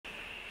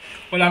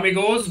Hola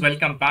amigos,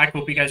 welcome back.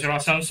 Hope you guys are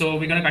awesome. So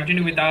we're gonna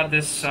continue with our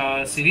this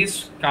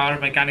series, car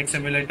mechanic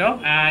simulator.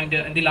 And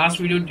in the last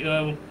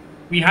video,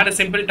 we had a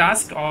simple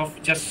task of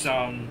just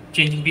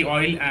changing the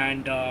oil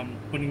and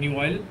putting new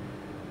oil.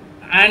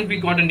 And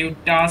we got a new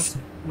task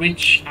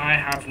which I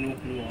have no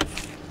clue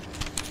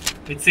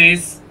of. It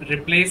says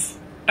replace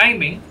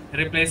timing,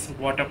 replace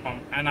water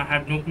pump, and I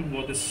have no clue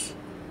what this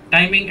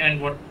timing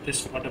and what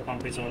this water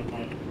pump is all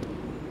about.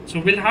 So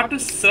we'll have to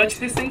search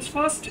these things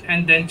first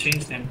and then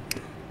change them.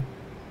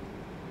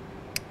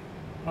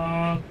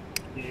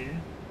 Okay.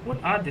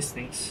 What are these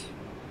things?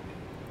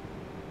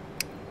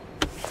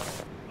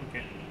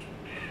 Okay.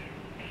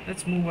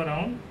 Let's move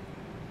around.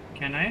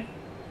 Can I?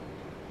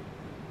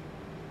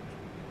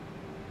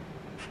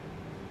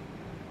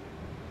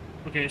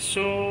 Okay,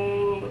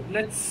 so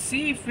let's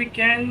see if we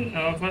can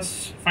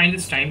first find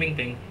this timing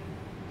thing.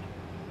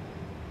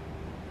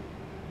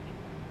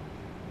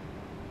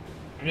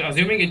 I'm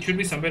assuming it should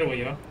be somewhere over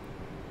here.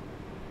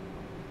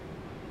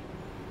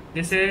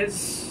 This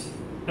is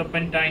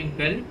serpentine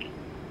belt.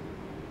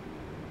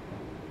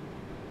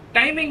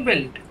 Timing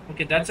belt.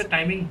 Okay, that's a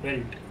timing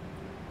belt.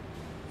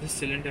 This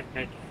cylinder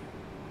head.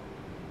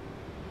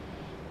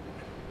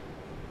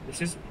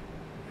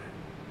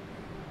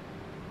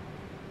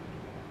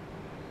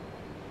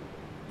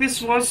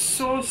 This was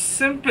so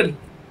simple.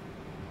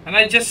 And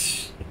I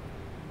just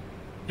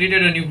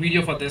created a new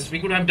video for this. We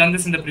could have done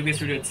this in the previous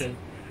video itself.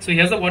 So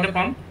here's the water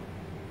pump.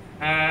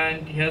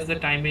 And here's the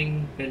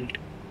timing belt.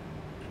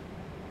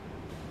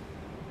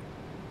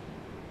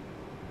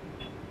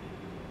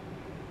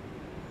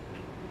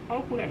 How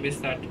could I miss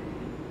that?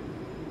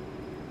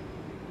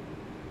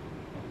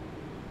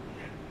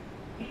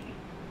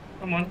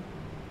 Come on.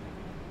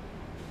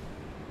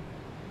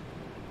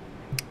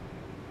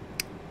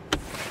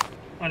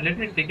 Come on, let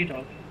me take it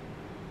out.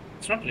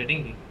 It's not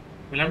letting me.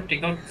 We'll have to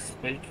take out this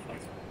belt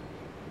first.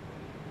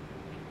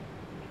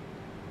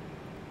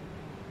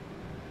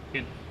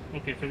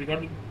 Okay, so we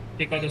got to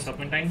take out the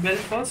serpentine belt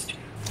first.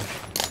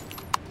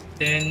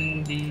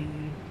 Then the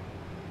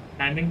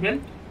timing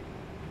belt.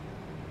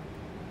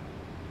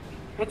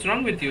 What's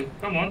wrong with you?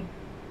 Come on.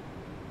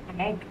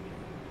 Come out.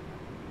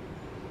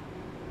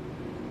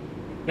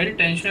 Belt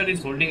tensioner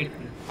is holding it.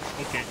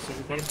 Okay, so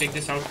we got to take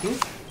this out too.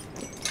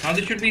 Now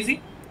this should be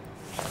easy.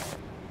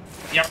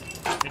 Yep,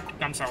 it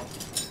comes out.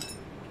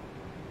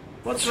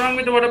 What's wrong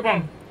with the water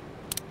pump?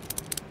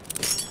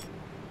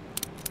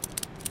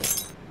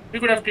 We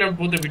could have clubbed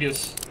both the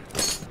videos,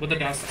 both the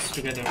tasks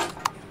together.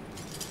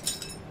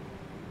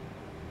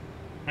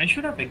 I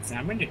should have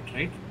examined it,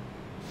 right?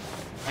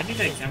 Why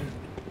did I examine it?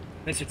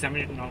 Let's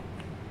examine it now.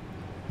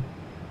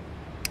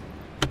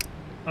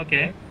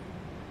 Okay.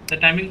 The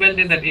timing belt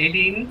is at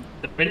 18,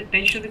 the belt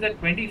tension is at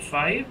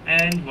 25,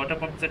 and water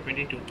pump is at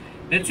 22.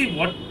 Let's see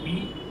what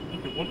we...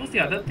 Okay, what was the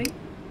other thing?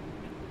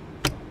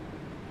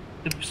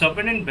 The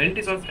serpentine belt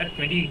is also at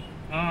 20.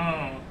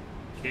 Ah,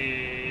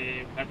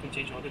 okay. We have to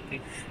change all the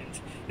things.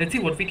 Let's see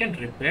what we can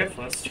repair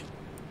first.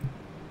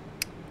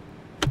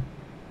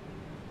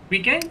 We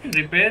can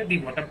repair the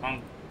water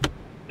pump.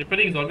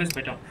 Repairing is always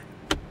better.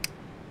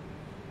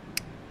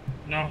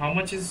 Now, how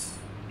much is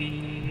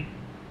the...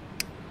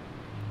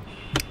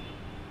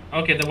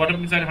 Okay, the water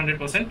pump is at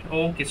 100%.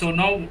 Okay, so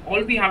now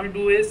all we have to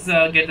do is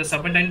get the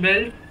serpentine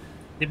belt,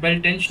 the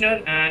belt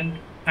tensioner, and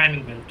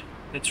timing belt.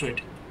 Let's do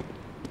it.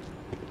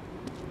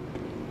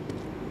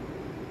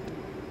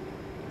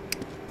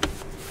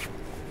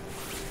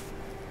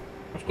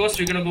 Of course,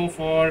 we're gonna go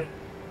for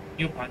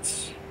new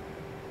parts.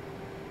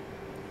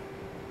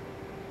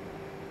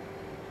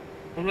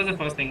 What was the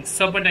first thing?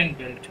 Serpentine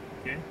belt.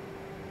 Okay.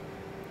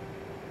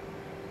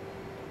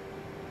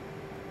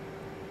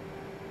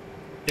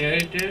 There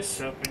it is,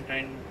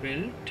 serpentine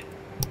belt.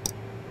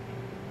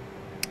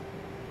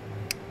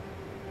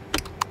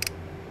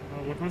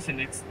 What was the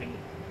next thing?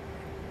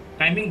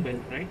 Timing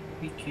belt, right?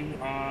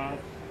 PQR.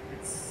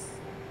 It's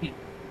P.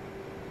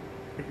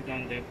 Put it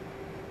down there.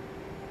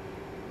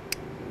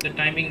 The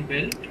timing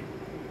belt.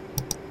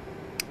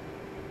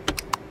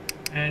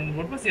 And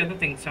what was the other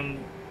thing?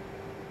 Something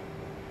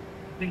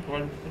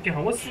called. Okay,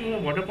 how was the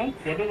water pump?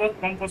 Water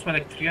pump was for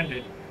like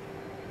 300.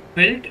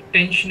 Belt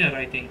tensioner,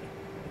 I think.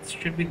 It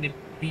should be the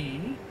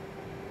B.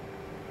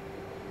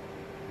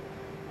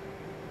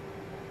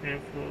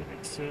 Airflow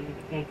Excel.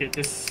 Okay,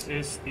 this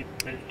is the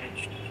belt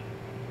tensioner.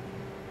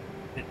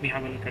 Let me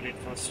have a look at it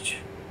first.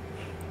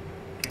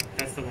 Okay,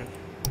 that's the one.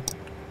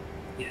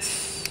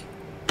 Yes,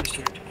 let's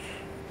do it.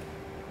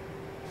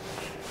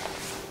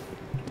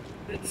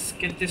 Let's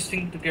get this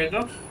thing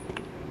together.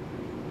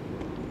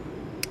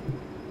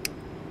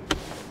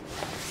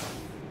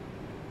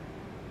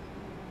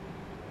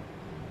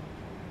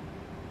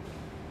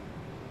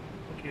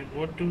 Okay,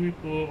 what do we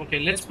go? Okay,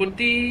 let's put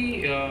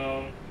the.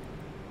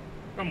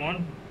 Come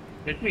on,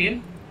 let me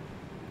in.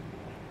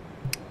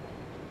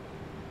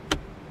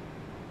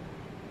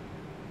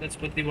 Let's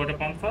put the water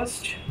pump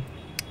first.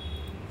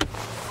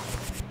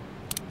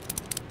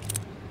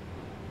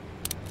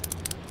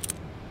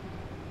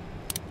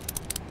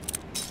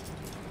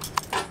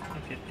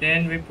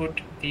 Then we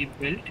put the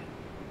belt.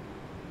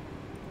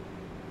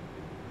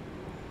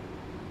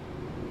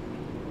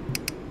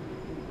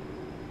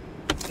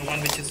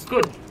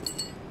 good.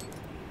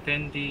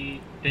 Then the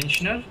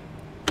tensioner.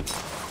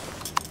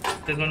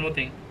 There's one more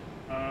thing.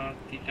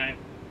 The time.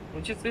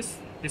 Which is this?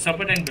 The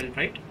upper time belt,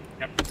 right?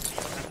 Yep.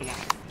 That's the one.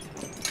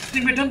 I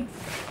think we're done.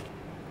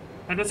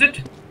 That was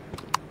it.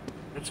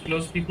 Let's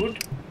close the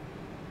hood.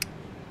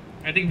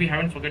 I think we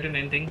haven't forgotten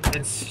anything.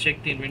 Let's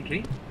check the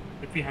inventory.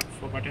 If we have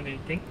forgotten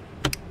anything.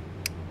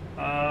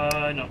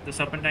 No. The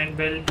serpentine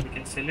belt, we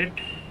can sell it.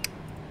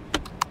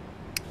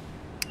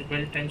 The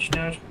belt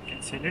tensioner, we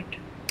can sell it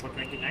for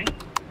 29.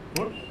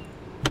 Good.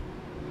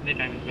 The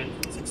timing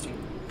belt for 16.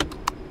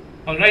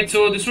 Alright,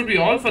 so this would be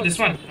all for this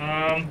one.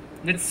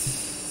 Let's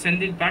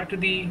send it back to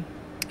the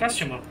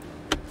customer.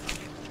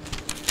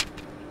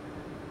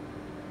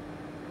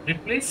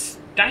 Replace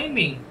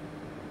timing.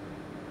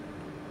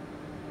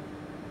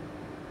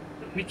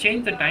 We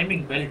changed the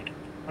timing belt.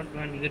 But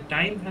when the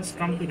time has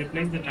come to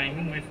replace the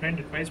timing, my friend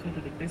advised me to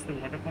replace the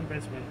water pump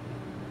as well.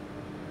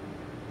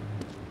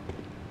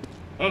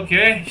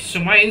 Okay, so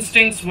my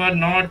instincts were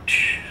not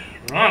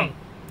wrong.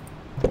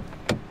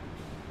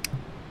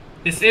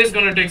 This is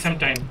gonna take some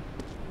time.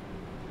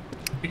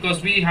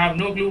 Because we have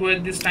no clue where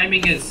this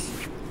timing is.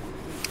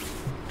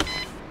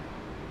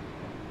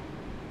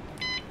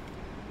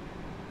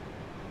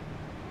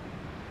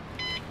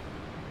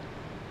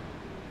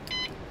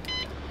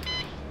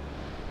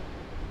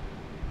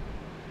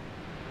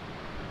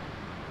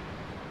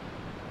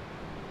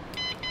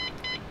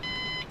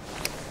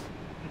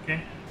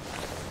 Okay.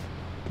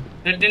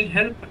 That didn't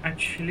help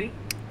actually.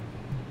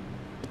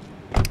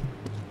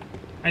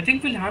 I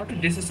think we'll have to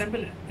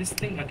disassemble this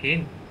thing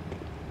again.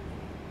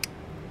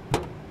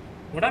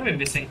 What am I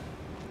missing?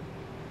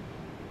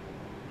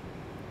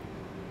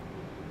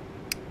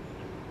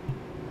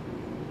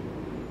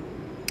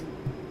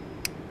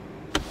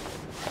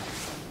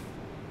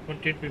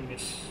 What did we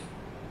miss?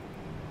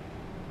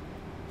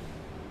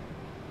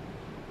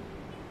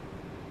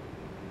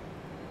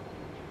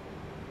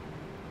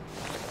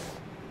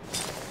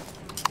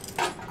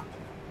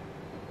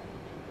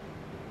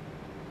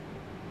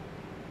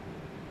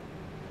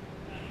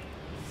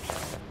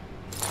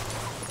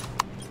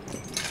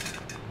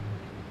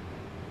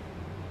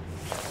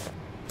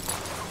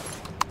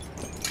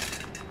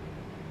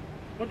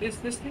 What is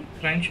this thing?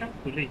 Crankshaft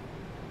pulley.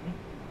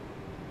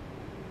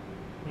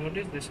 What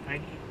is this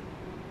height?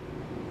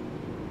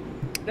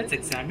 Let's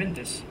examine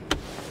this.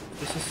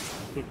 This is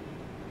good.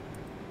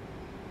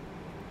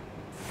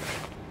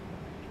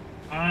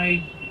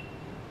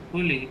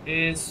 Pulley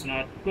is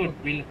not good.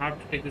 We'll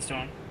have to take this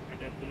down.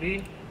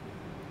 Pulley.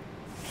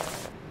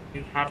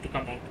 You have to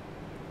come out.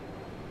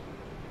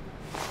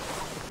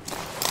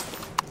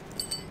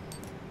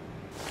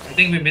 I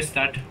think we missed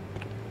that.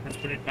 Let's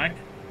put it back.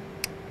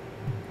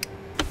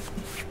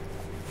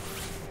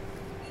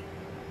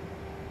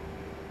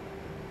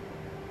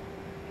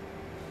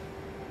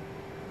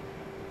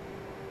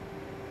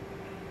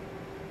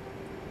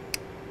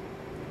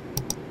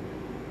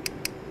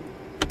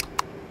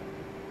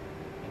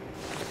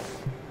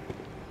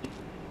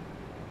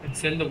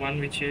 Sell the one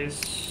which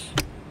is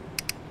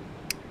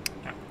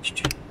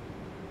damaged.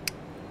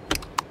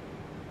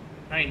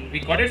 Fine. We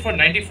got it for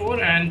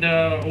 94 and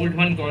the old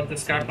one the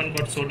scrap one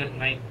got sold at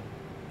 9.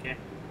 Okay.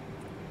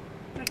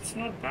 That's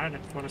not bad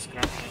for a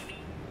scrap one.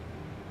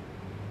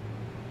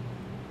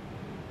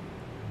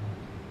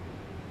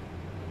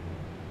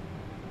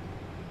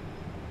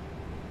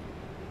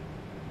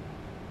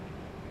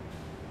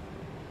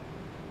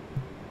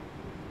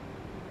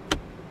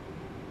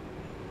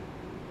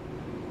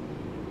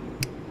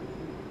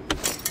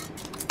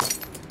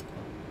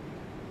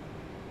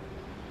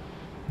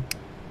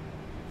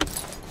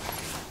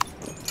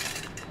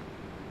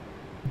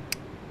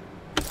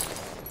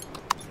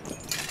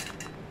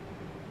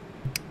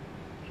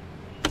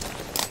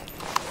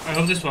 I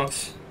hope this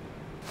works.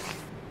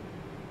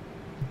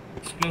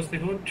 Let's close the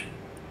hood.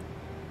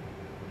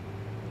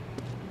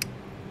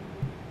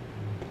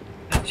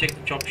 Let's check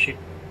the job sheet.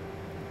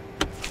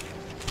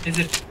 Is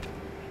it?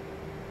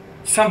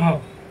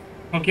 Somehow.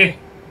 Okay.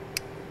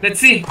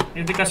 Let's see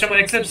if the customer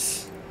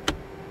accepts.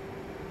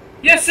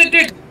 Yes, it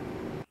did.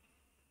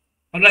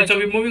 Alright, so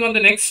we're moving on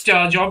to the next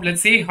job. Let's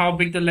see how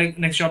big the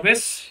next job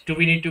is. Do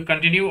we need to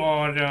continue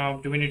or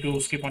do we need to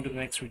skip on to the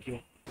next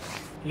video?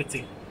 Let's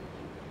see.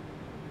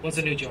 What's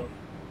the new job?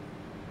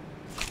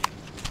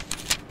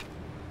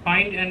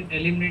 Find and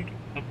eliminate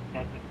a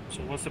problem.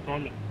 So what's the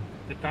problem?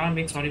 The car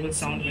makes horrible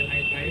sound when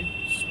I drive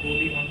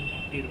slowly on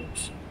bumpy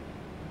roads.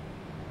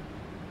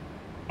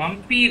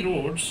 Bumpy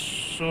roads,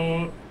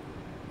 so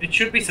it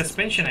should be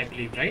suspension, I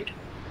believe, right?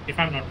 If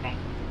I'm not wrong.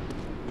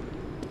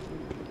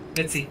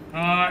 Let's see.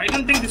 I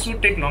don't think this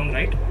would take long,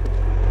 right?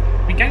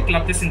 We can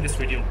club this in this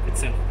video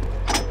itself.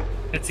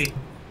 Let's see.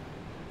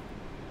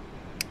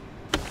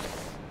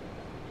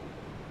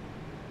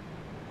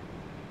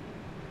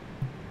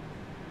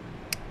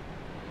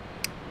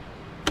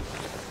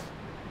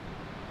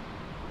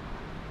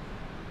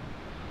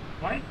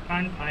 Why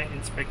can't I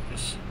inspect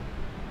this?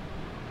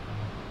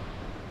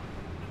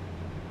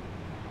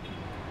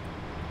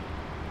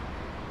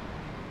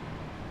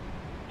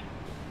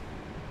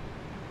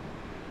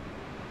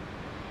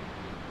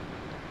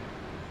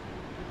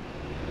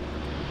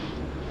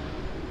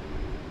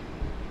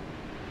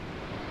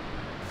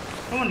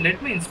 Come on,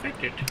 let me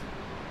inspect it.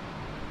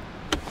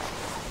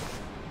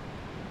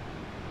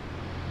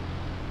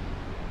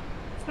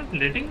 It's not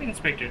letting me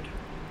inspect it.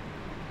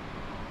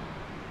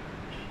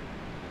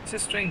 This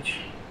is strange.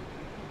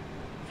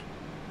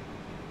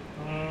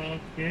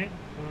 Okay.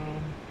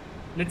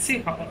 Let's see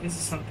how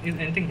is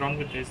anything wrong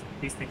with these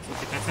things.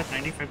 Okay, that's at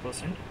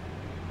 95%.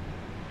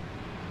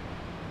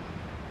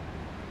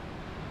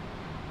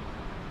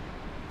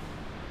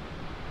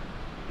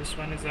 This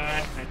one is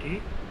at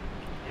 90.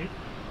 Okay.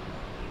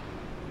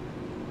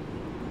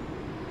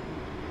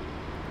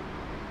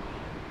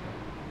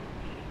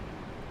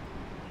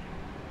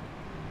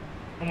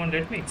 Come on,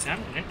 let me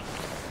examine it.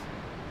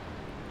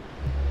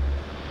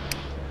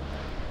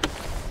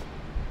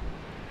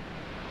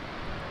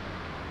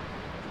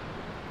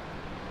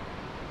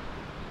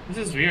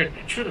 This is weird.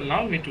 It should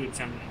allow me to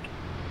examine it.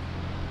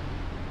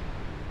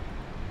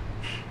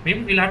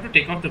 Maybe we'll have to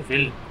take off the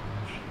wheel.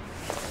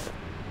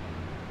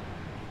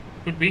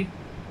 Could be.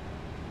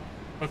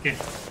 Okay.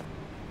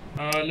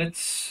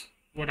 Let's.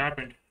 What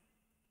happened?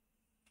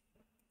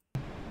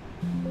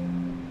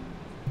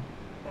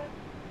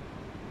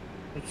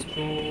 Let's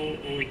go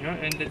over here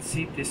and let's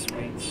see this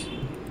range.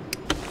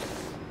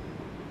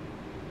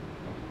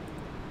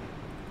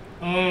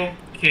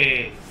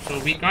 Okay. So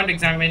we can't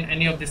examine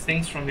any of these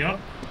things from here.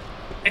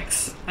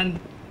 And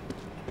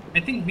I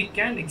think we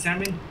can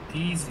examine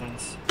these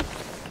ones.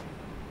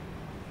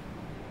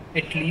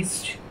 At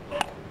least.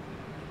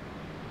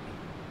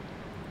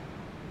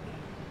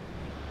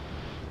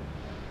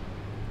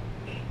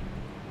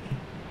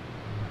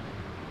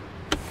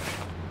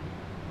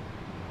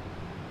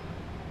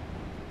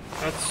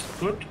 That's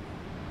good.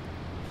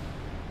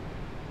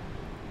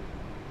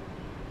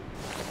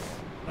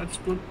 That's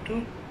good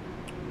too.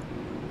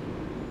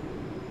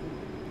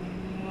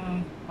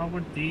 How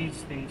about these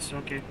things?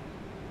 Okay.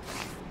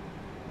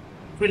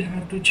 We'll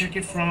have to check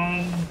it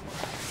from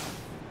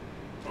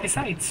the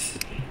sides.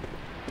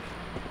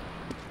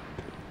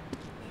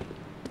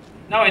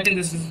 Now I think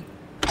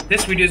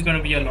this video is going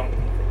to be a long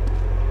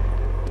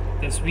one.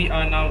 Because we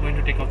are now going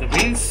to take off the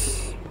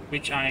wheels,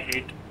 which I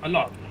hate a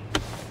lot.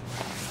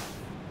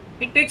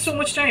 It takes so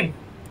much time.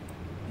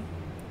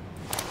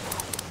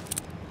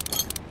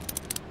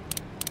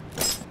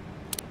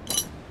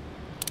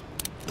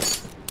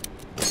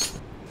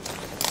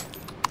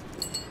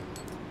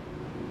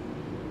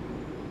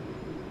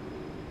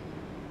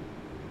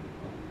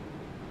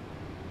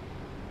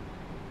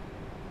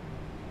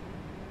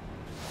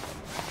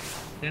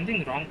 Is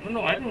anything wrong? Oh,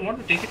 no, I don't want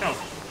to take it out.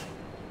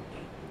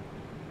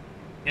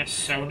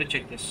 Yes, I want to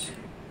check this.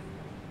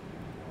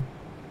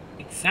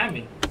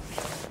 Examine.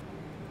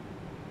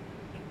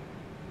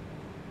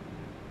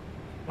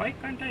 Why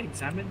can't I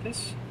examine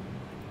this?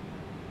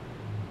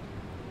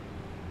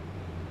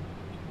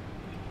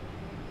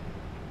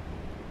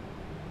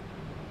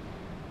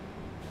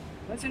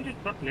 Why isn't it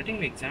not letting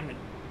me examine?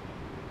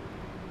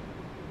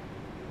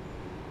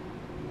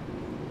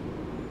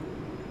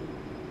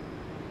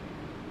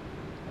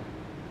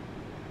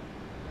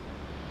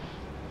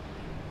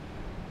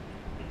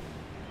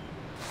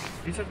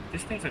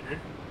 These things are good.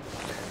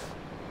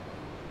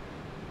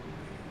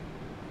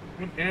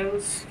 What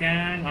else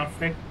can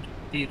affect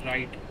the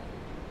ride?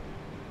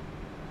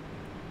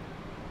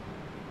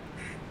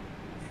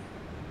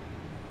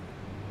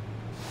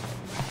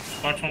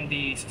 Apart from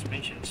the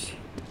suspensions.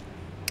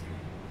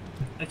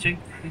 Let's check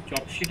the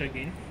job sheet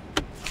again.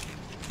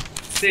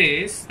 It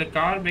says the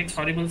car makes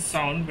horrible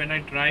sound when I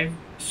drive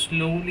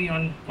slowly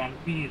on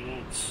bumpy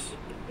roads.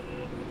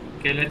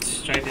 Okay,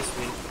 let's try this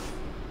way.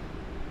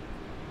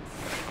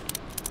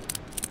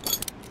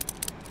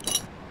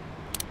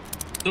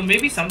 So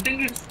maybe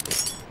something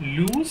is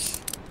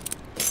loose.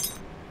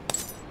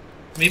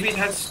 Maybe it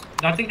has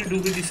nothing to do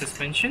with the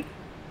suspension.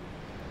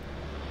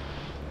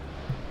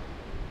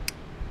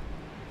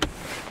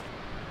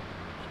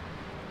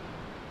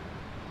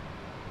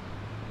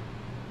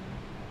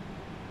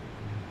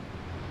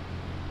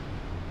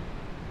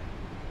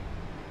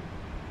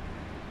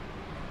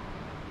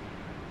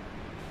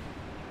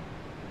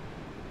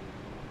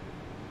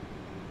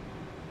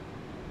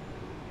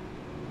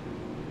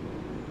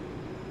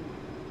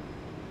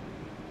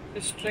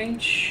 It's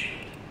strange.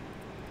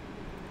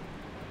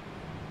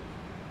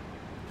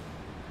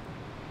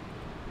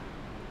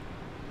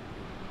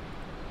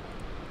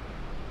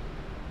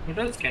 What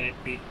else can it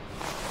be?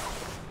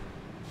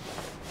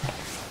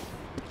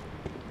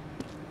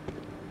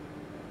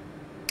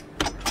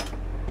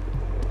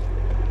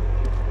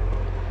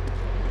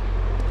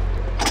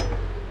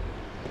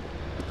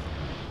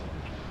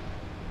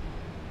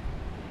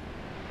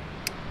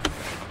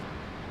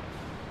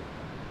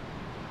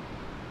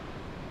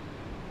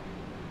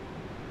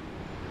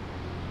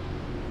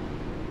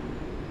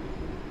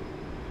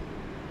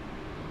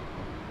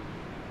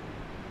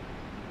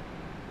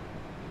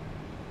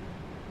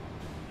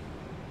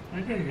 I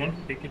don't want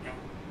to take it out.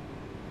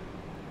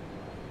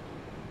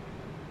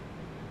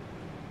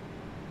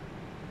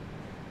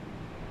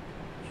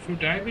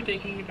 Should I be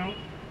taking it out?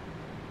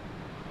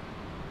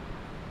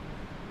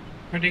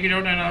 If I take it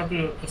out and I have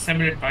to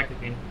assemble it back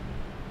again.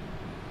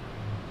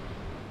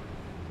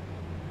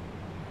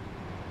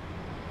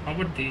 How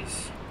about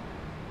these?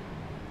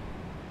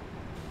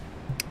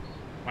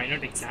 Why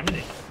not examine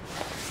it?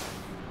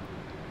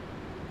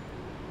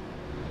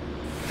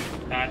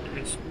 That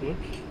is good.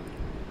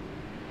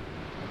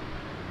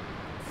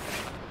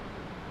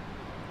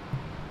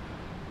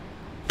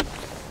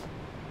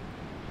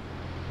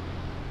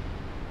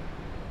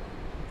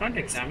 Can't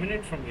examine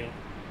it from here.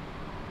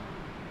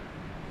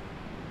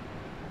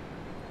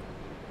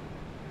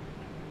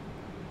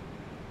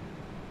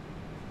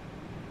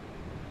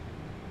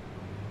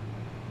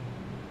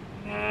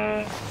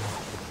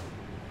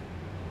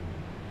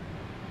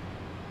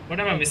 What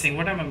am I missing?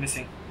 What am I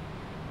missing?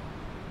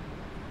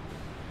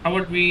 How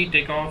about we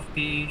take off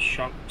the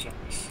shock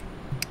absorbers?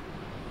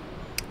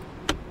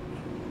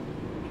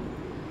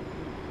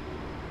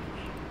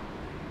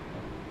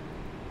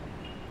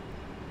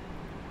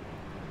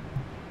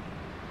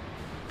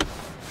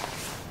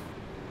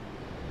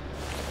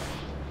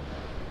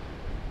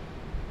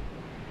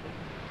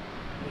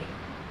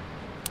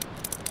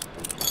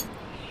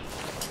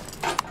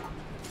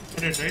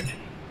 Put it right.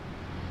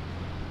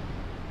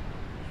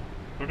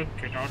 Got to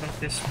get out of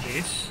this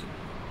place.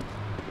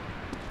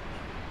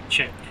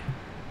 Check.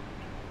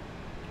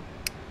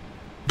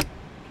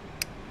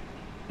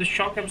 The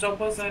shock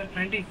absorbers are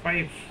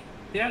 95.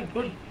 They are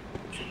good.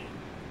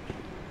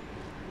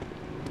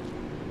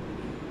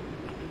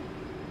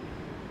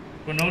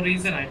 For no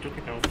reason I took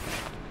it out.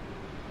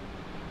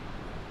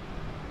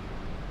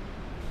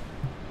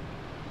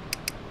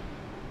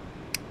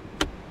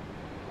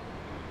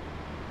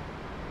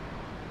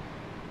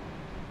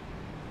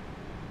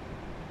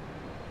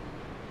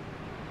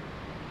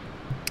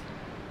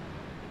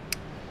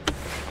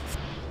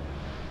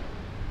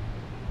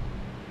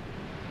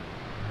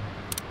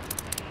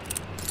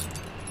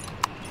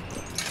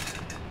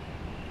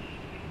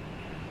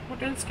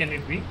 What else can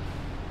it be?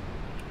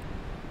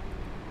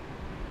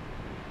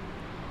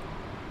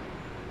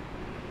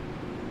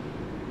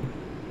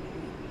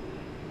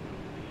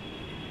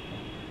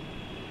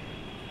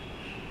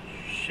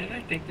 Shall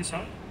I take this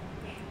out?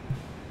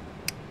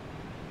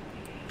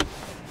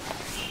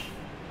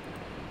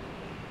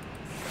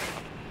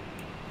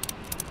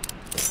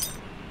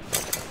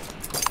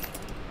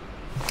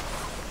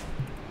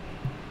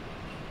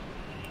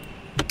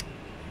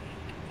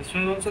 This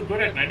one's also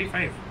good at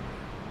 95.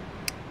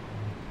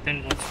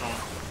 Then what's wrong?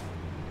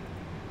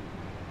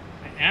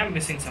 I am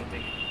missing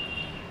something.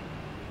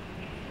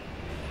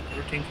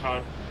 Gotta think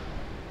hard.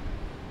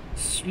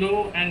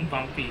 Slow and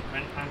bumpy.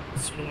 When I'm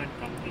slow and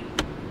bumpy.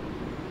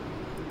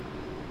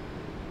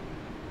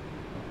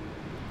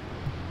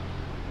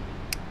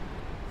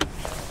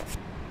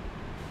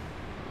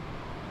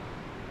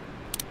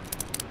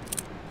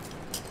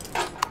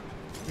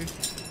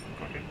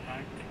 Got it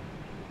back.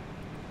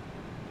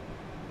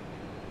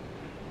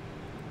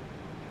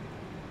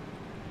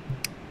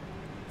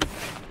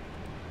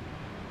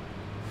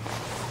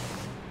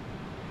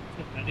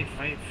 So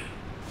 95.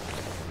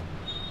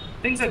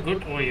 Things are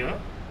good over here.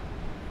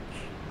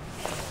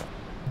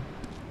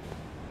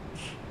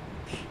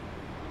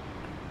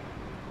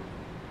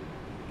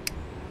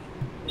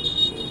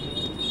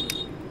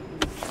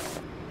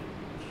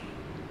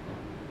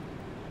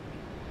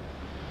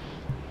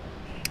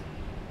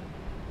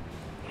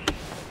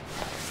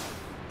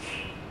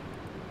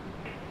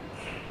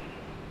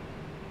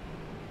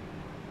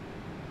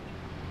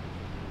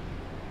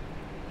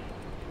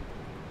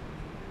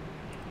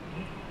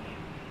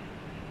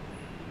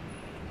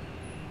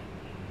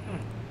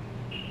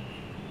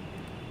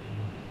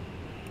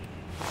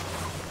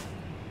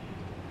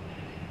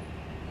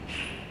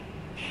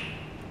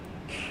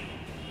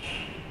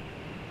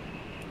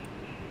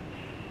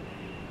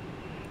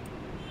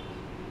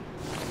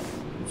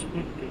 It's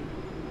good too.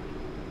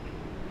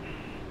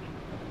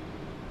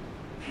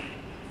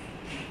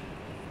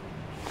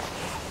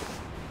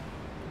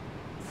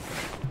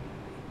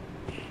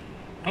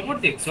 How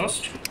about the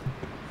exhaust?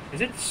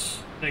 Is it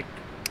like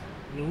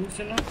loose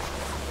enough?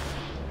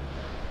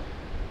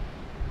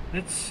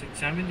 Let's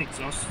examine the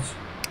exhausts.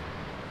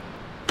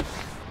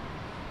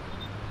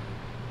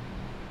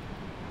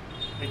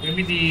 Like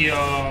maybe the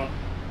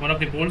one of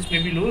the bolts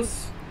may be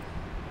loose.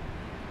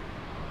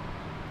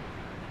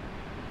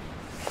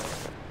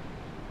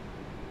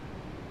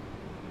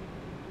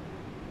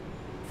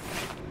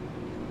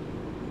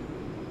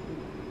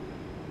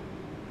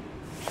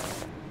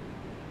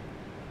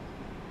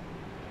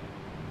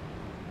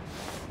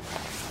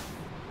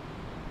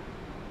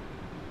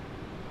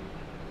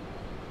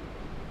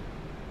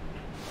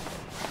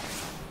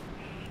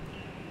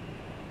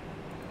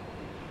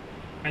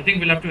 I think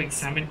we'll have to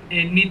examine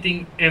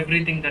anything,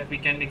 everything that we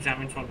can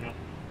examine from here.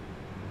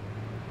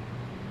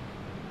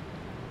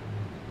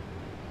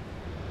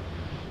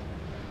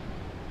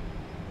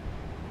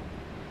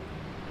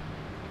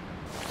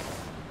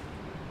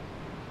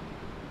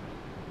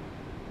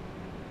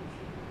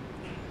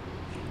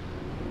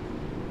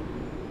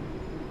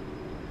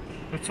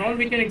 That's all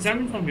we can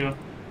examine from here.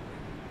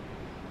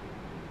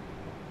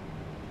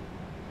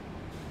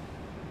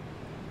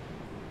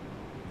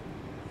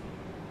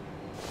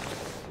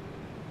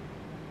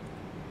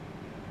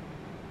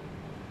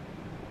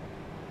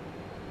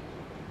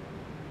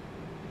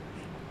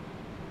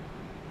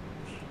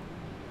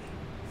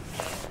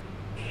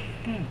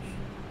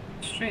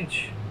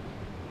 strange.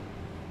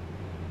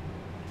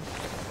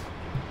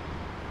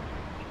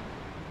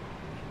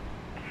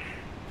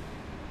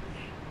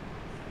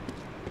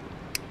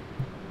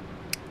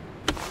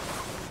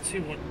 Let's see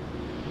what.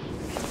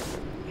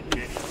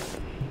 Okay.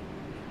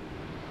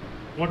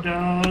 What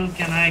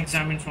can I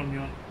examine from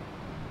here?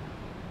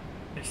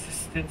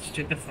 Is this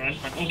still the front?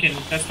 But okay,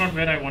 that's not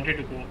where I wanted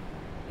to go.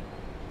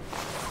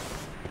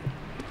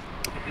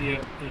 Yeah,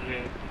 the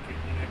rear. Okay,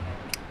 the rear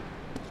part.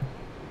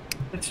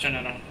 Let's turn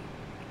around.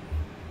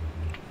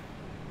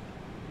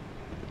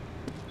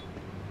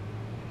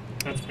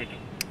 That's better.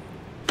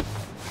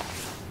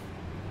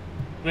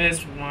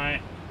 Where's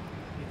my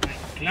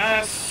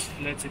glass?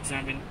 Let's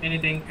examine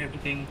anything,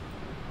 everything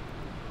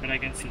that I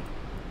can see.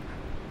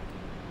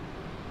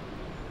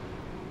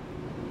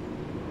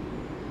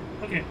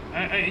 Okay,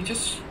 I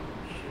just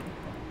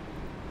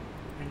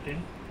went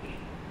in.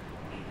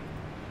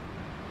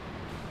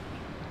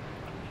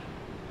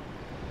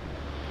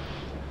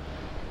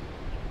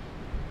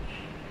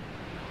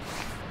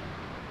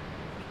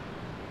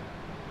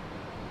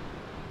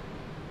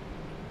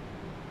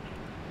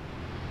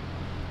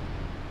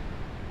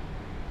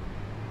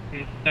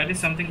 Okay, that is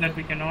something that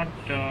we cannot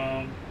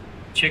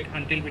check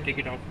until we take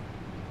it off.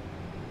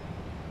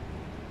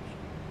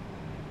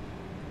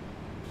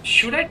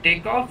 Should I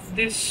take off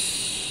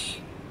this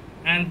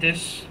and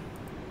this?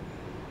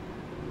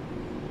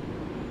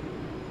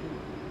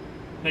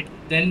 Like,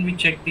 then we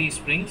check the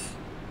springs?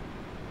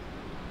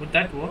 Would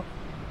that work?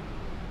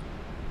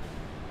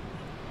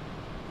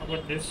 How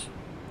about this?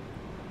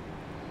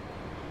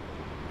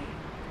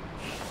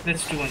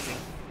 Let's do one thing.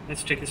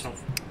 Let's take this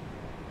off.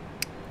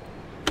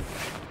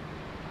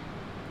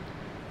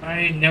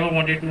 I never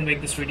wanted to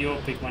make this video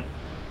a big one.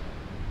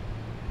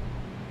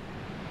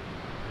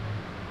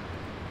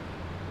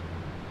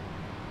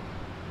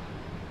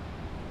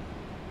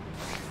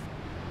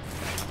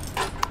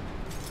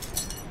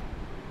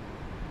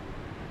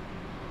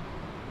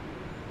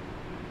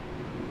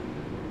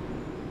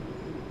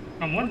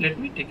 Come on, let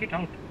me take it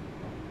out.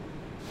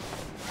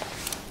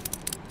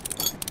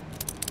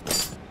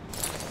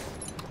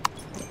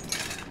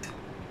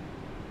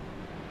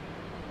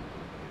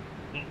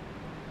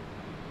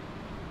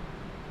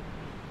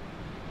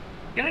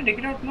 Can I take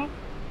it out now?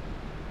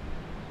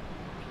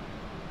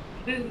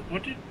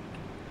 What it?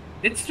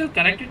 It's still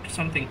connected to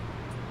something.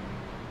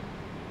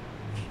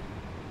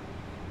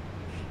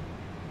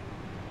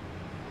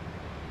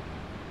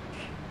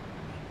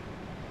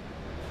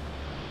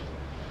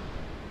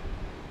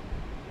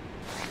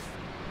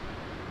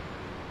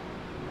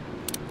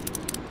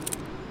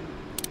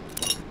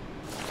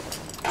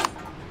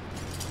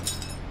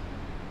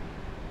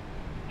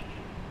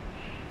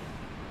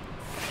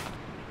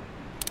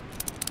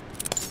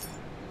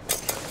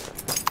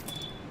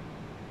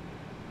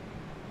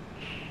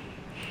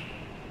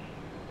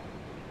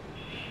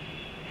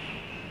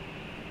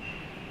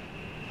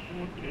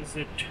 What is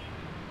it?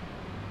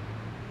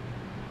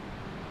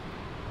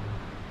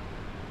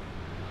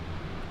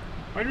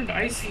 Why don't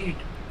I see it?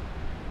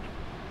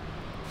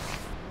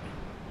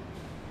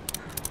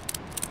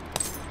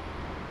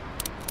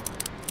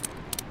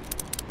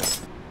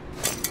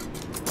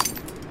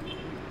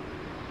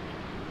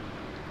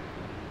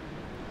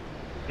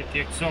 Get the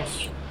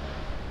exhaust.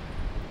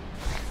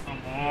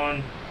 Come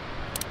on.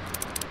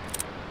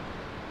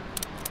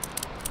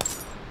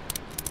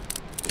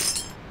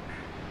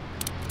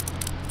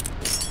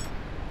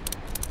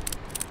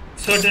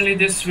 Certainly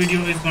this video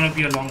is going to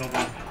be a longer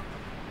one.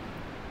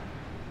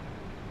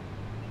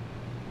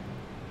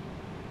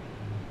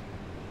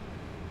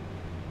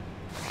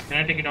 Can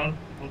I take it down?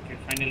 Okay,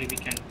 finally we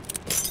can.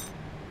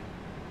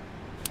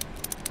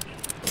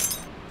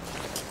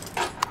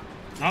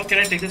 Now can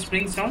I take the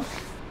springs down?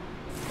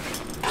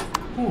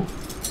 Ooh.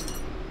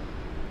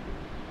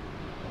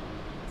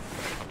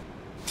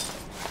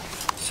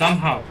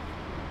 Somehow.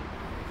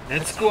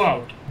 Let's go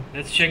out.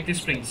 Let's check the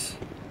springs.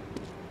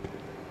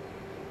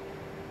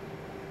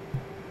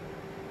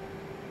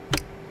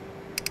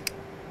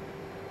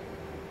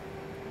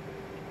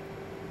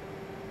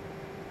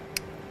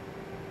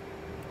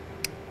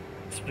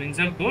 Springs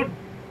are good.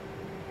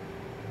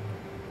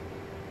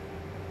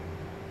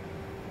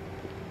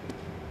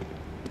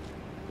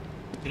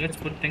 Okay, let's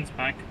put things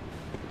back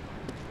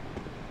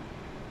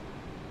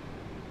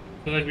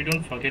so that we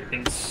don't forget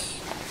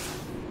things.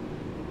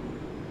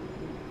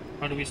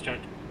 How do we start?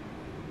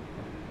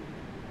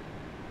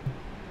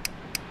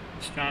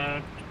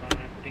 Start by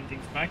putting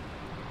things back.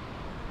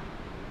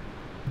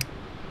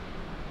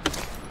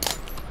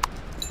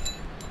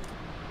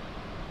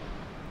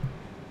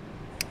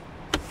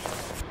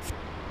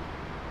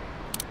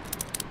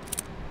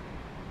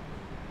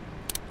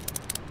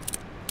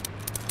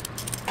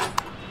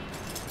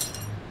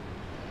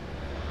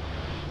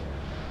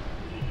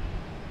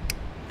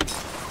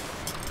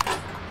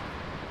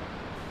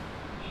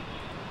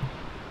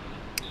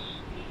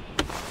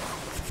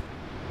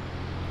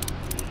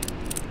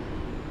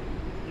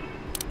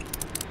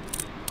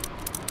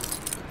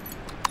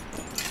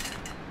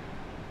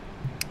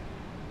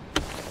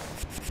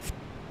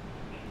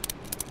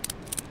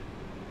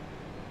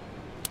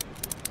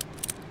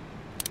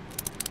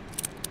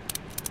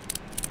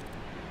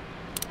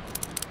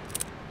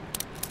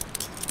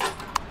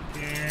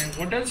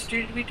 What else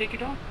did we take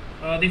it off?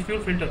 The fuel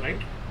filter, right?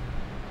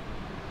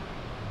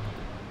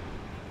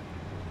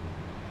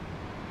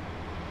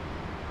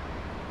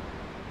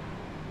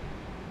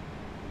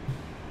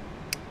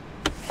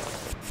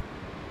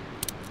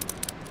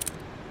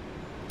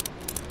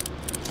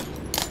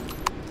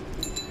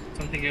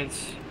 Something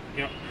else.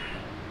 Yeah.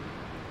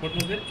 What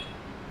was it?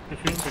 The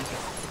fuel filter.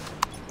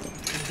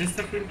 Is this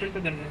the fuel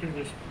filter? Then what is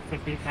this? The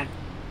fuel pump.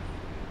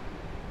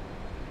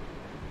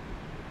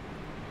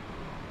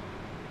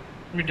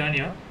 We're done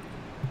here.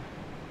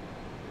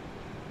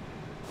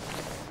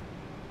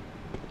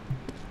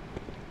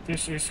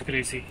 This is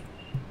crazy.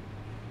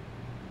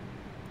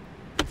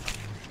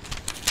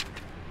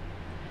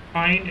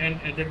 Find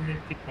and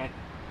eliminate the pump.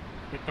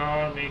 The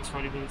car makes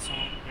horrible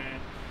sound and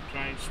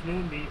drives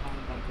slowly on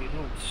bumpy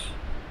roads.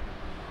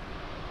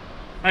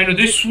 I know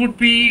this would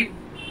be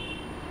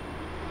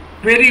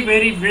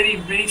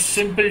very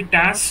simple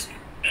task,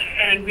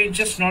 and we're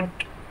just not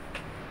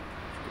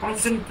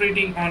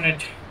concentrating on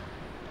it.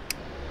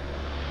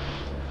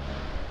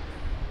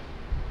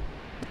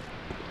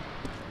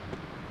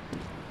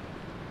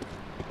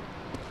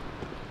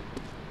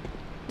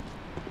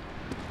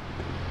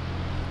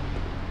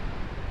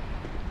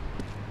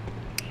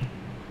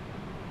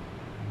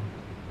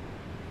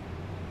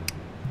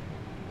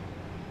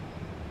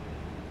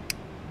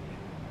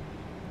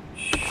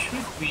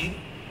 Should we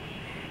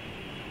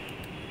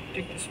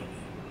take this off?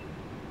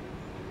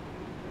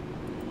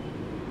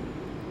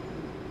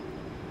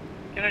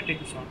 Can I take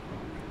this off?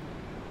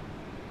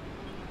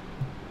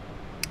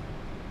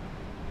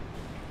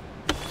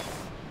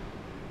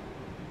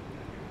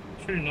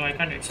 Actually, no, I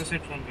can't access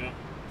it from here.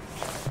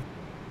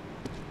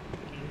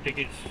 Take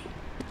it.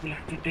 We'll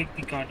have to take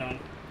the car down.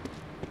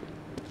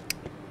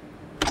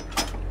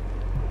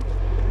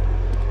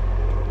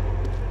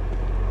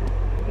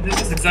 This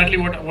is exactly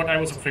what I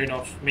was afraid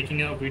of,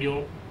 making a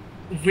video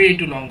way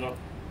too longer.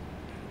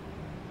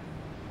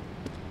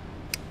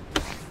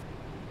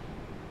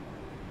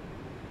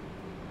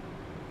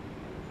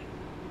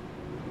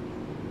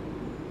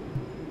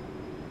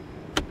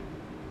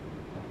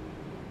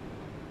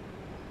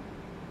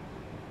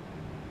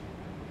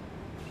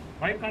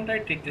 Why can't I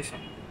take this up?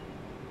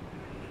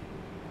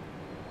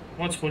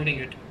 What's holding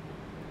it?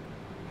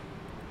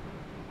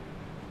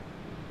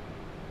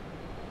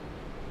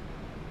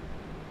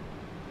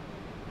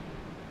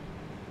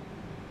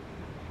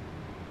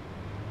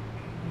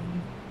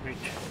 Wait,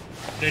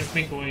 let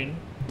me go in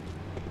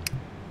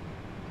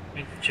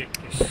and check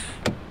this.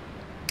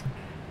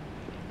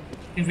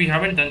 If we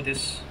haven't done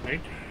this,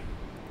 right?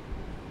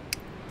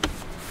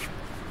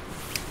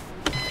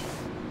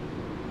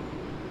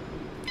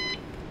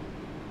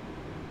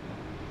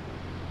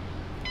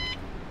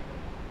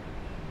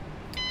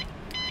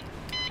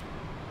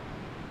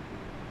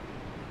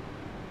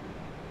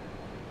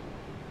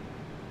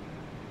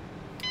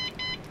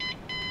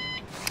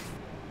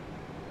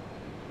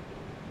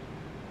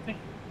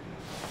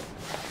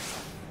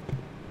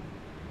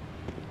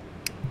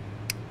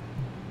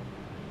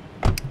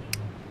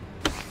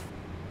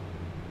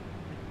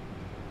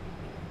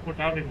 What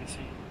are we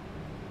missing?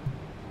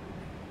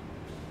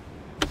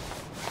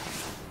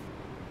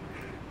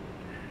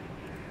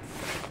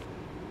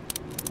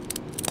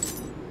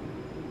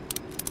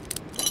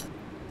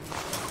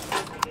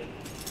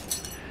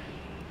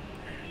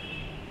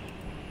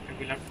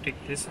 We'll have to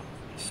take this up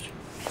first.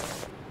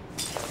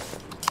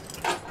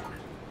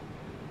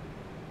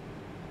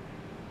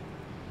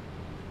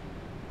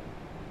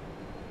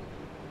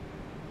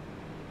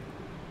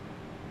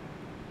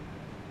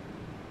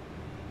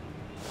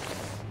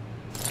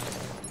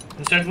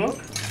 Does that work?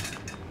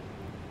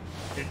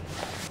 Okay.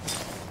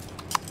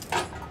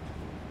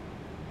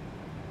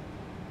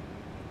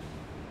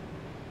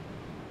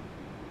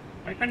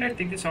 Why can't I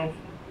take this off?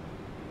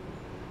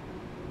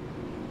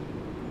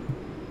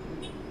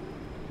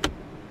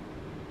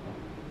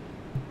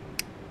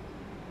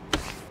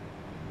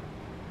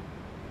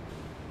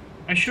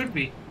 I should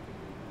be.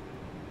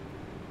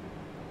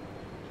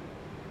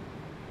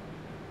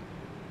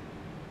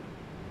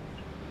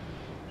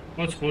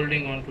 What's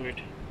holding on to it?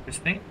 This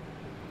thing?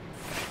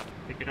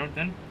 Take it out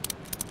then.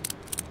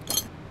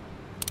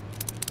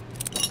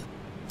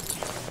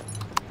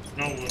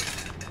 Now what?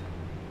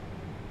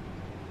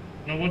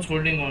 Now what's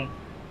holding on?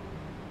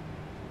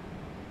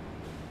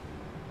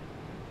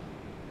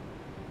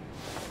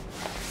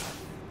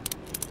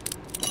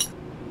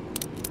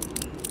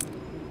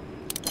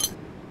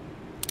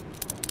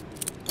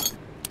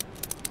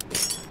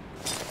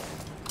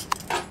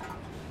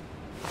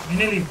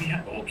 Finally,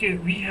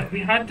 we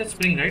had the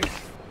spring, right?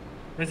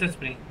 Where's the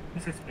spring?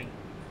 Where's the spring?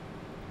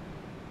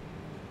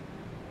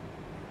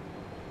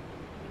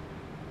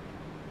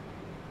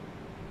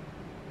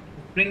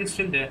 Spring is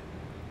still there.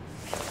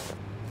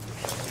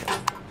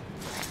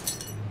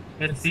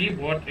 Let's see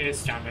what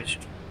is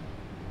damaged.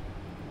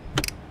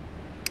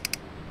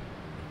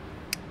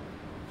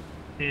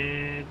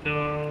 Okay,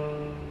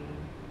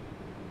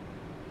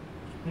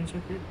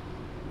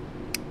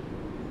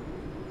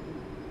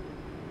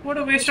 what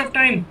a waste of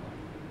time.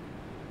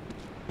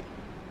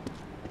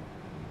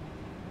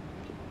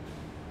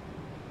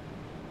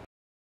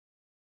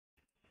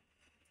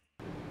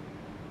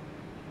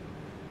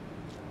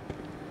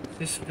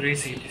 This is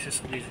crazy. This is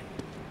crazy.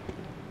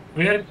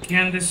 Where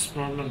can this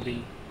problem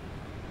be?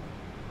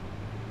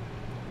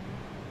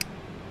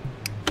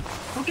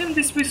 How can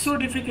this be so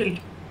difficult?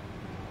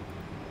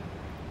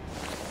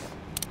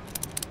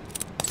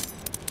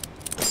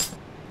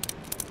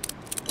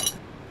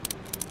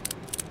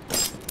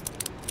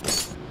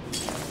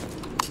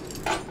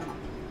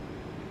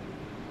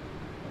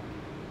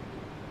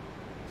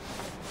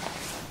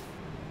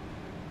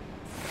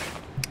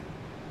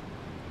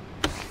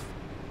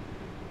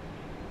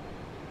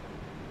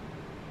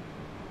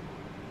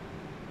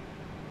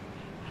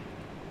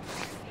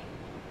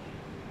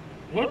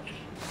 What?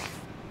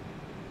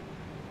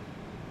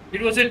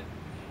 It was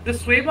the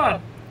sway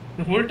bar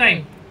the whole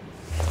time.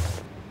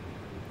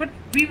 But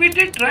we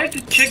did try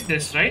to check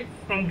this, right?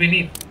 From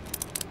beneath.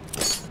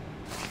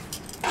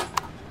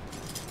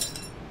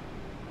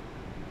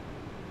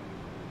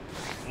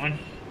 One.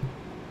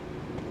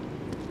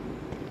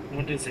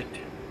 What is it?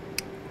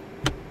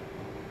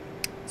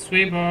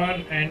 Sway bar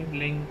and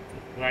link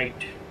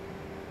right.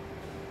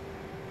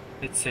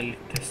 Let's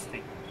select this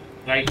thing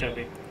right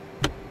away.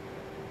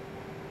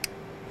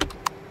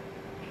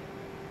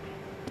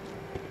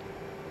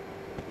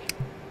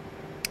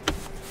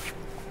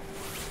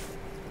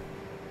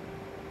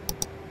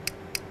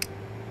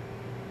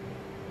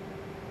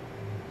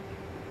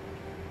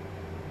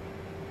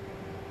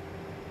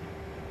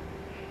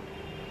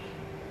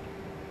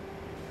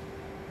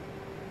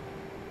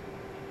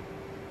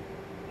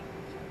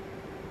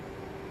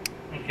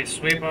 Okay,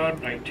 sway bar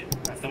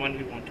right. That's the one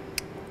we want.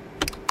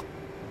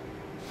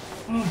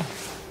 Oh.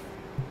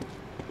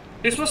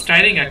 This was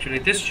tiring actually.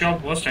 This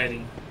job was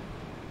tiring.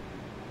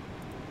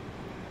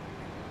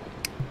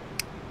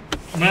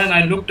 Man,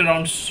 I looked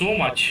around so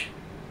much.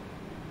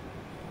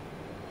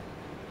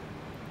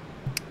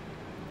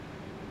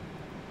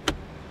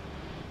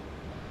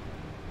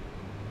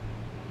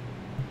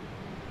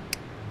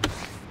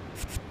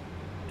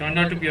 Turned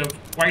out to be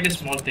quite a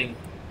small thing.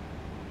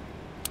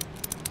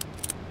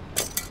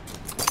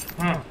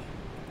 Huh.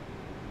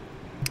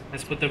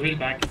 Let's put the wheel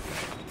back.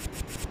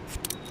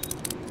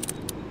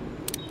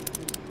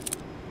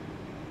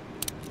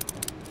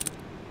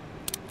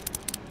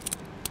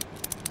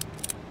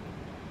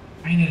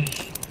 Finally.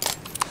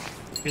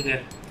 You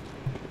there?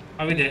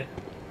 Are we there?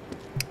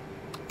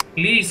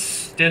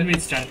 Please tell me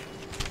it's done.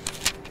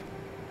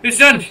 It's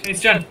done!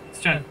 It's done!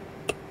 It's done.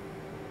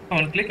 Come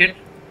on, click it.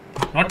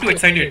 Not too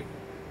excited.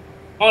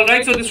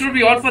 Alright, so this will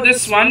be all for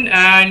this one,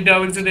 and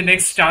we'll see the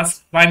next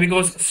task. Bye,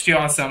 amigos. Stay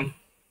awesome.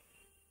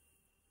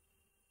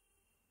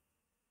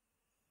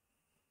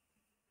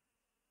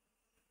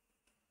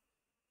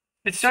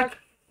 It's stuck.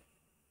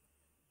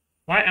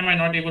 Why am I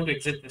not able to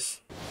exit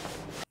this?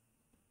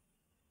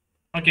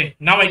 Okay,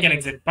 now I can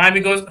exit. Bye,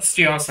 amigos.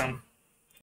 Stay awesome.